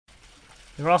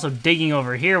They were also digging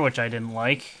over here, which I didn't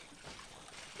like.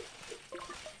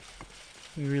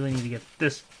 We really need to get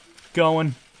this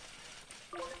going.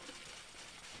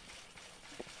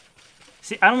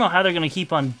 See, I don't know how they're going to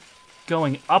keep on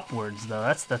going upwards, though.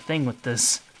 That's the thing with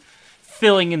this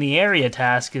filling in the area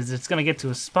task, is it's going to get to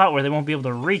a spot where they won't be able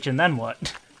to reach, and then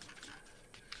what?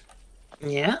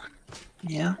 Yeah.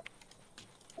 Yeah.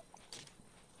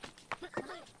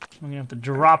 We're going to have to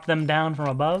drop them down from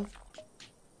above.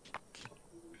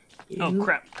 Oh,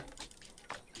 crap.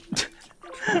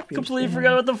 Completely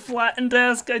forgot about the flatten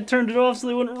task. I turned it off so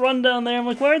they wouldn't run down there. I'm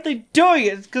like, why aren't they doing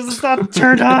it? Because it's not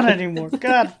turned on anymore.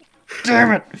 God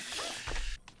damn it.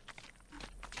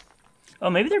 Oh,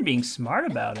 maybe they're being smart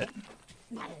about it.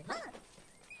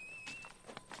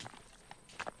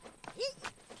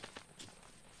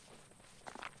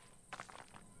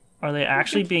 Are they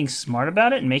actually being smart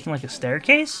about it and making like a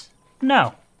staircase?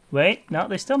 No. Wait, no,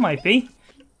 they still might be.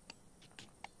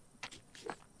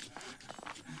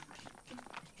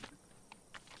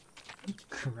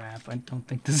 Crap, I don't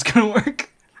think this is gonna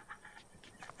work.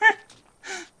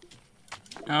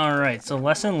 Alright, so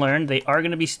lesson learned. They are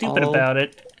gonna be stupid about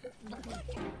it.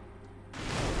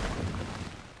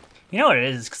 You know what it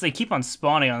is? It's because they keep on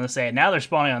spawning on this side. Now they're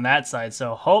spawning on that side,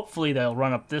 so hopefully they'll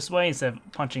run up this way instead of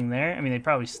punching there. I mean, they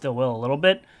probably still will a little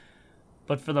bit.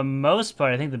 But for the most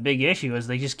part, I think the big issue is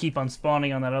they just keep on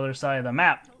spawning on that other side of the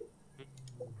map.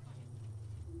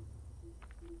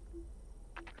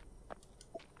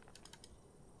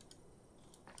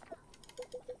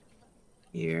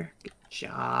 Here. Good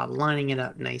job. Lining it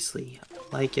up nicely.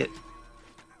 Like it.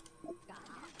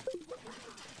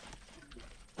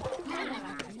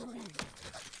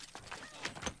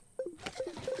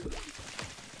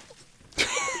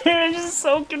 I'm just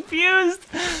so confused.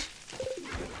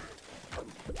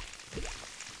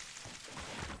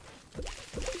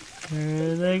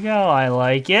 There they go. I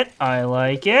like it. I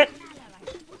like it.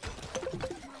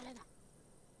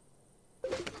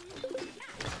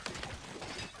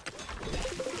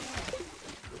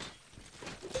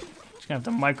 Just gonna have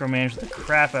to micromanage the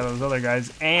crap out of those other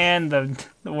guys, and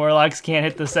the warlocks can't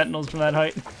hit the sentinels from that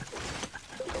height.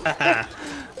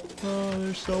 Oh,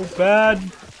 they're so bad.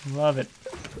 Love it.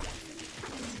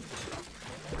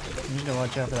 I need to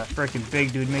watch out for that frickin'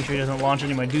 big dude. Make sure he doesn't launch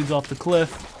any of my dudes off the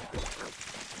cliff.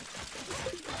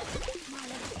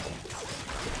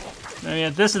 I mean,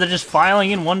 at this, they're just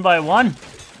filing in one by one.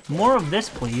 More of this,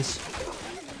 please.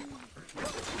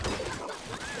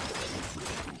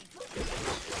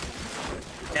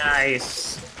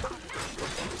 Nice.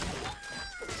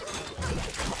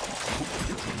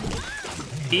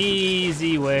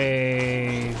 Easy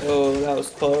wave. Oh, that was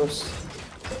close.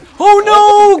 Oh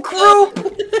no, group!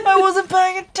 I wasn't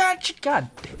paying attention. God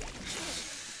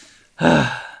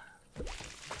damn.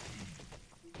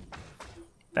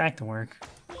 Back to work.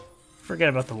 Forget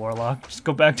about the warlock. Just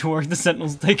go back to work. The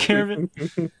sentinels take care of it.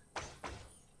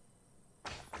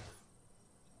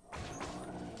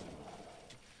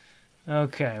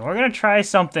 Okay, we're gonna try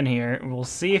something here. We'll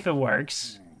see if it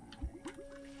works.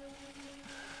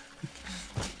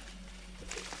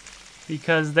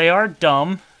 Because they are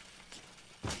dumb.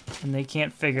 And they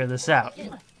can't figure this out.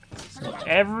 So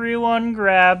everyone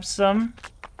grab some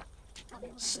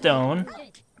stone.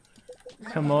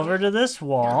 Come over to this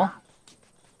wall.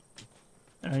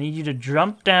 And I need you to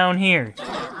jump down here.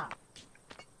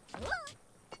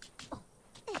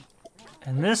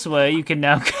 And this way you can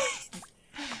now...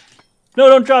 No,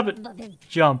 don't drop it!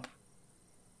 Jump.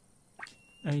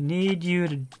 I need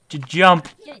you to jump.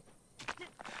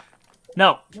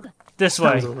 No, this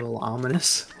way. Sounds a little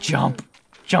ominous. Jump.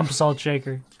 Jump, Salt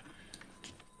Shaker.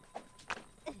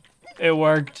 It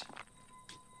worked.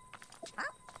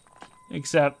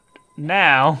 Except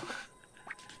now...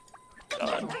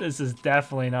 God, this is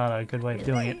definitely not a good way of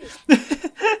doing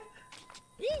it.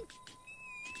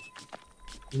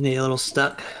 Need a little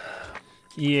stuck.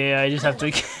 Yeah, I just have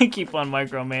to keep on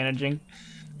micromanaging.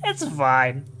 It's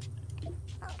fine.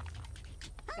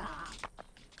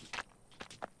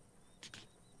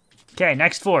 Okay,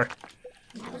 next four.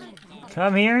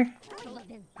 Come here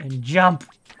and jump.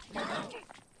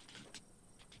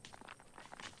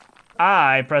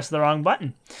 I pressed the wrong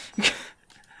button.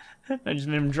 I just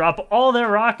made them drop all their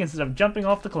rock instead of jumping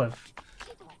off the cliff.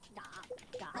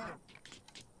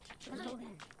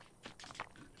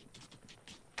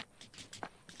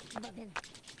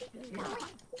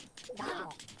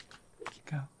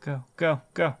 Go, go, go,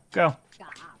 go, go.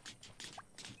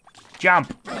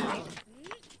 Jump.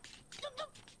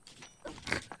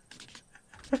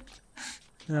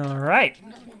 All right.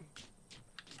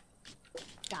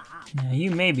 Now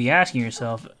you may be asking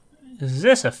yourself, is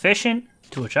this efficient?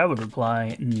 To which I would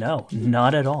reply, no,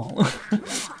 not at all.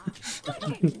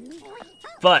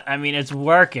 But, I mean, it's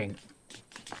working.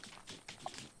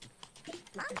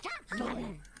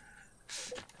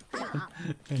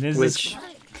 And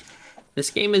this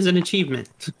game is an achievement.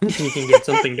 You can get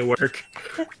something to work.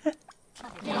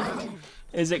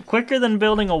 Is it quicker than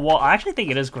building a wall? I actually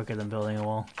think it is quicker than building a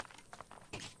wall.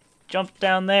 Jump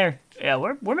down there. Yeah,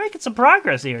 we're making some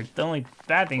progress here. The only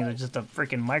bad thing is just to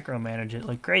freaking micromanage it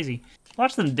like crazy.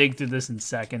 Watch them dig through this in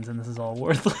seconds, and this is all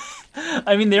worthless.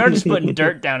 I mean, they are just putting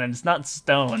dirt down, and it's not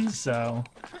stone, so...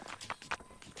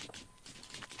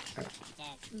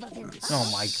 Oh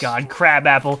my god,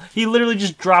 crabapple. He literally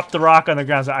just dropped the rock on the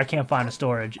ground, so I can't find a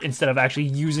storage, instead of actually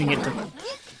using it to...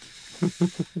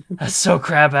 That's so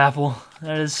crabapple.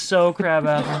 That is so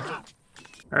crabapple.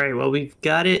 Alright, well, we've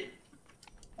got it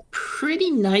pretty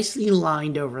nicely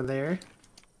lined over there.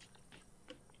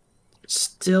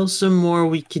 Still some more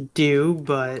we could do,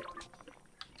 but...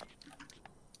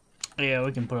 Yeah,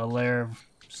 we can put a layer of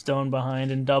stone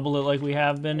behind and double it like we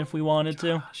have been if we wanted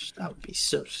to. Gosh, that would be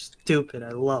so stupid. I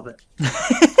love it.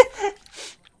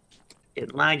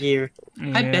 Getting laggier.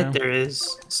 Yeah. I bet there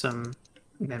is some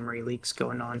memory leaks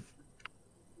going on.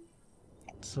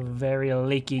 It's a very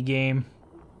leaky game.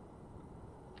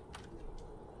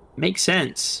 Makes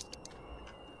sense.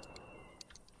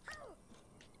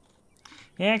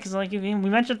 Yeah, because like we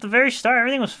mentioned at the very start,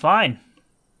 everything was fine.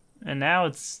 And now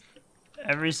it's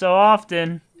every so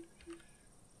often.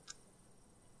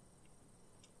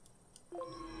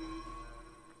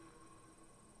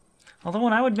 Although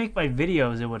when I would make my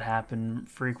videos, it would happen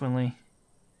frequently.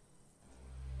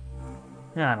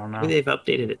 Yeah, I don't know. Maybe they've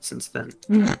updated it since then.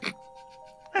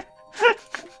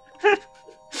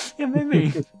 Yeah,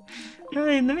 maybe.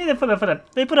 Maybe they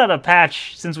put out a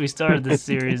patch since we started this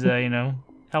series. You know,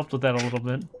 helped with that a little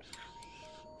bit.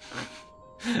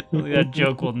 That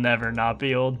joke will never not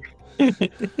be old.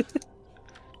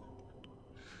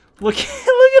 Look at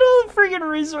all the freaking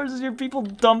resources your people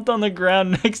dumped on the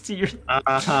ground next to your...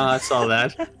 I saw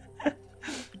that.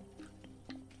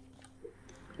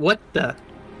 What the?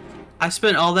 I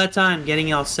spent all that time getting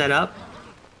it all set up.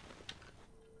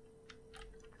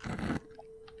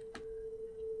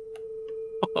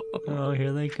 Oh,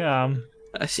 here they come.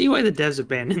 I see why the devs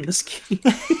abandoned this game.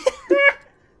 It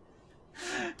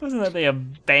wasn't that they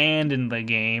abandoned the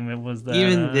game, it was that...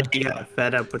 Even they got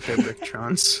fed up with their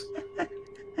Bricktrons.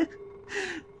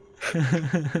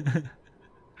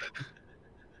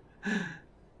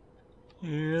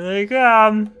 Here they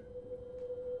come.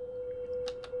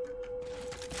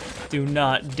 Do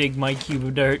not dig my cube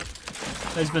of dirt.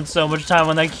 I spent so much time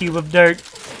on that cube of dirt.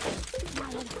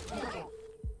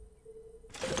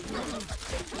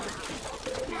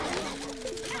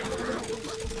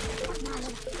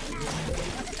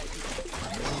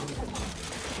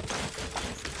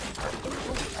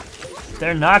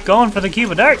 They're not going for the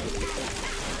cube of dirt.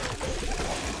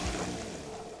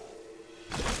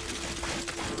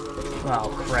 Oh,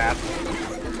 crap.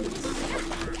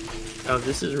 Oh,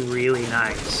 this is really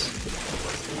nice.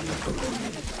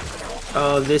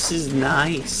 Oh, this is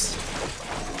nice.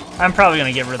 I'm probably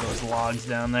gonna get rid of those logs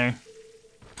down there.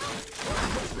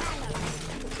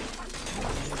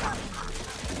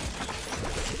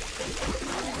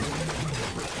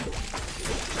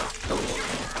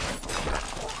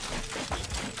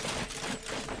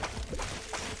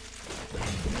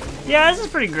 Yeah, this is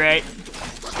pretty great.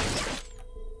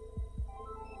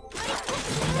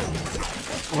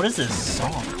 What is this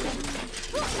song?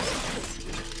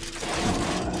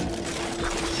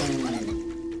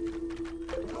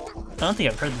 I don't think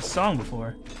I've heard this song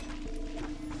before.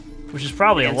 Which is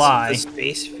probably a lie. The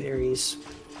Space Fairies.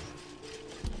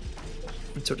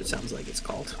 That's what it sounds like it's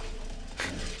called.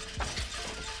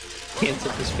 Dance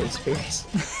of the Space Fairies.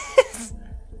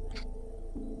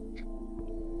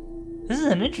 This is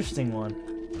an interesting one.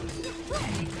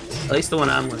 At least the one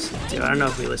I'm listening to. I don't know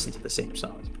if we listen to the same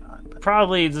songs or not. But...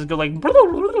 Probably just go like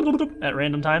at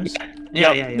random times. Yeah.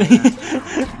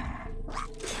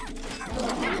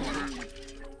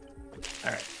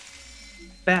 Alright.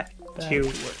 Back to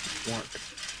work.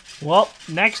 Well,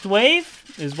 next wave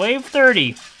is wave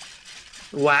 30.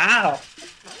 Wow.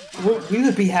 We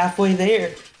would be halfway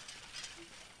there.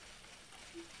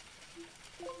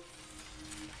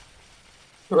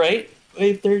 Right?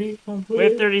 Wave 30?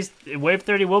 Wave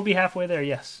 30 will be halfway there,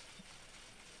 yes.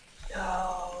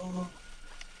 Oh.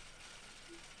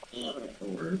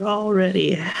 We're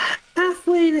already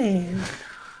halfway there.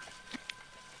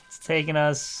 It's taken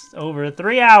us over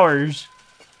 3 hours.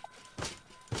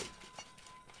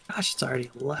 Gosh, it's already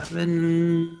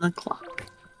 11 o'clock.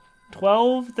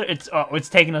 12. It's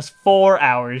taken us 4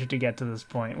 hours to get to this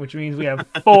point, which means we have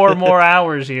 4 more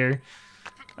hours here.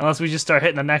 Unless we just start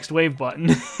hitting the next wave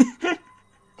button.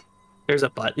 There's a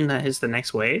button that is the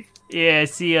next wave? Yeah,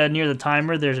 see near the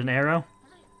timer, there's an arrow.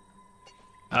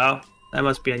 Oh, that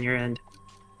must be on your end.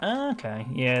 Okay,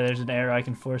 yeah, there's an arrow. I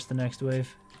can force the next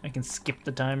wave. I can skip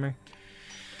the timer.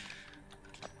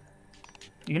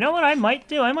 You know what I might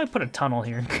do? I might put a tunnel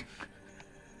here.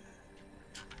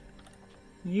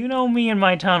 You know me and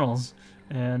my tunnels.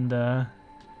 And,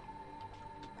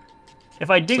 if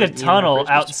I dig a tunnel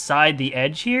outside the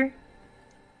edge here,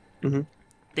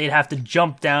 they'd have to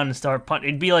jump down and start punching.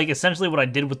 It'd be like essentially what I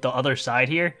did with the other side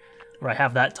here, where I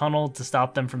have that tunnel to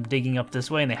stop them from digging up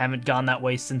this way, and they haven't gone that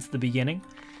way since the beginning.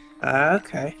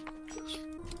 Okay.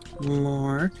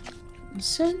 More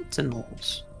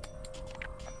sentinels.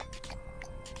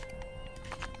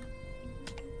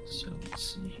 So let's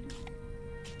see.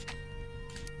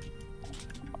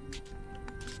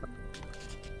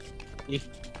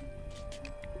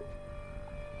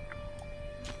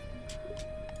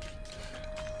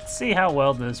 Let's see how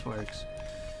well this works.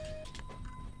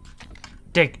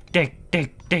 Dig, dig,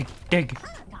 dig, dig, dig.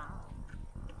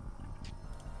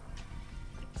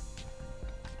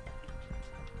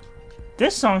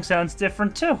 This song sounds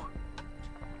different too.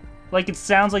 Like it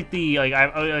sounds like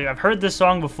I've heard this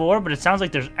song before, but it sounds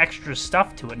like there's extra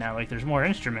stuff to it now. Like there's more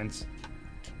instruments,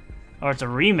 or it's a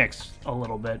remix a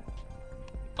little bit.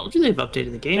 Told you they've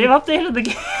updated the game. They've updated the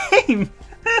game.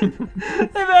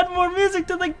 They've added more music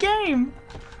to the game.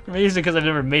 Maybe it's because I've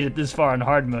never made it this far in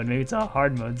hard mode. Maybe it's a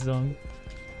hard mode song.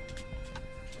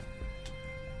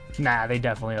 Nah, they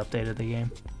definitely updated the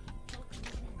game.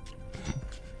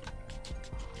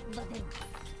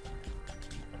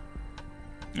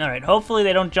 Alright, hopefully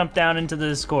they don't jump down into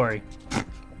this quarry.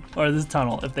 Or this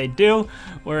tunnel. If they do,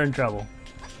 we're in trouble.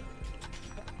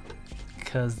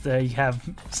 Because they have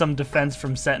some defense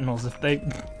from sentinels if they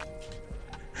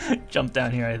jump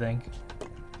down here, I think.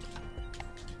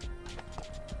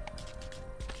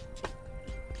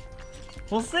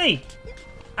 We'll see.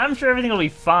 I'm sure everything will be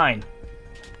fine.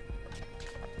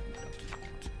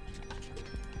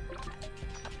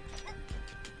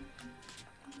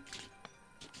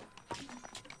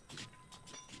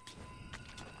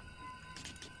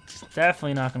 It's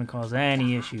definitely not going to cause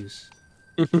any issues.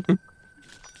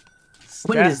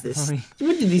 When is this?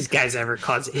 When did these guys ever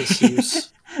cause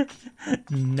issues?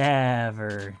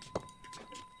 Never.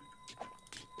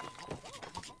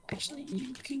 Actually,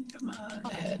 you can come on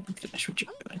ahead and finish what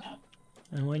you're doing.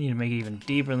 And we need to make it even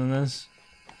deeper than this.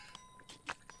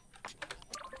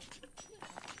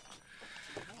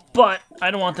 But I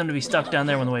don't want them to be stuck down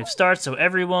there when the wave starts, so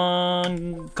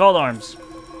everyone call arms.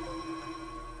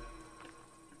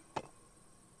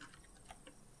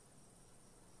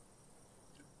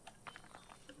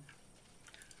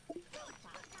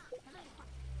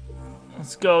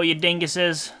 Let's go, you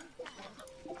dinguses.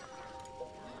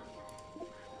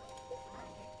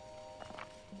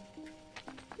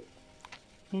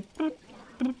 Oh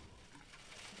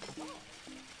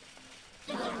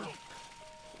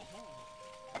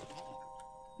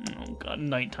god,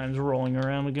 nighttime's rolling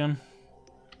around again.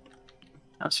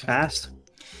 That was fast.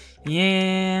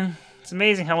 Yeah, it's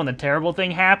amazing how when the terrible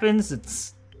thing happens,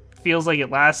 it feels like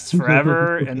it lasts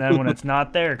forever, and then when it's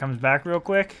not there, it comes back real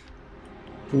quick.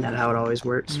 Isn't that how it always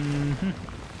works?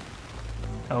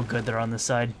 Oh good, they're on this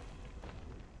side.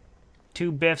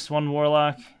 2 Biffs, 1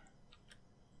 Warlock.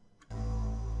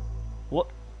 What?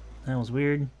 That was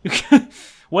weird.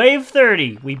 Wave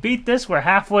 30. We beat this. We're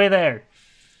halfway there.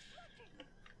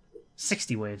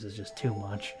 60 waves is just too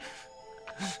much.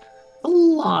 A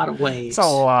lot of waves. It's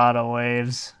a lot of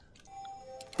waves.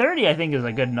 30, I think, is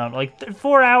a good number. Like,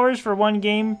 4 hours for one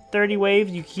game, 30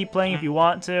 waves. You keep playing if you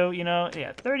want to, you know?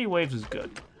 Yeah, 30 waves is good.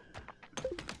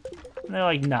 And they're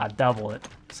like, nah, double it.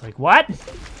 It's like, what?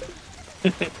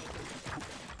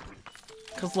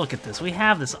 Because look at this. We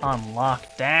have this on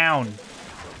lockdown.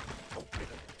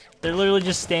 They're literally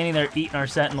just standing there eating our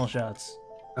sentinel shots.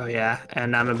 Oh, yeah.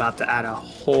 And I'm about to add a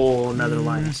whole nother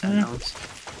line of sentinels.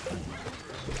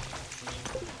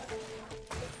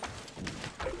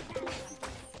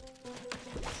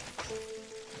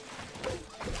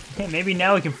 Okay, maybe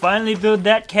now we can finally build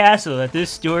that castle that this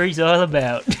story's all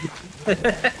about.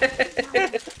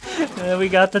 We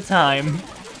got the time.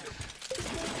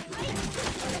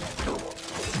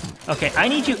 Okay, I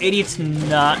need you idiots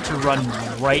not to run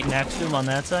right next to him on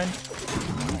that side.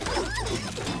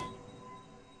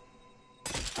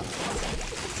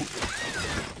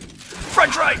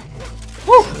 Front right!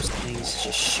 Woo! Those things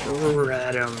just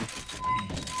shred them.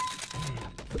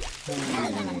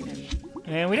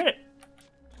 And we did it.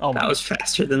 Oh, That was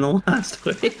faster than the last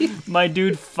wave. my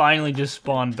dude finally just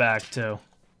spawned back, too.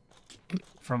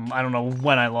 From, I don't know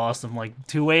when I lost him, like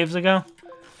 2 waves ago?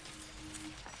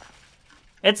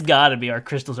 It's gotta be our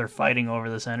crystals are fighting over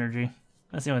this energy.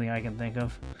 That's the only thing I can think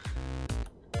of.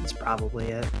 That's probably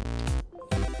it.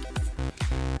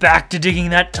 Back to digging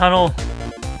that tunnel.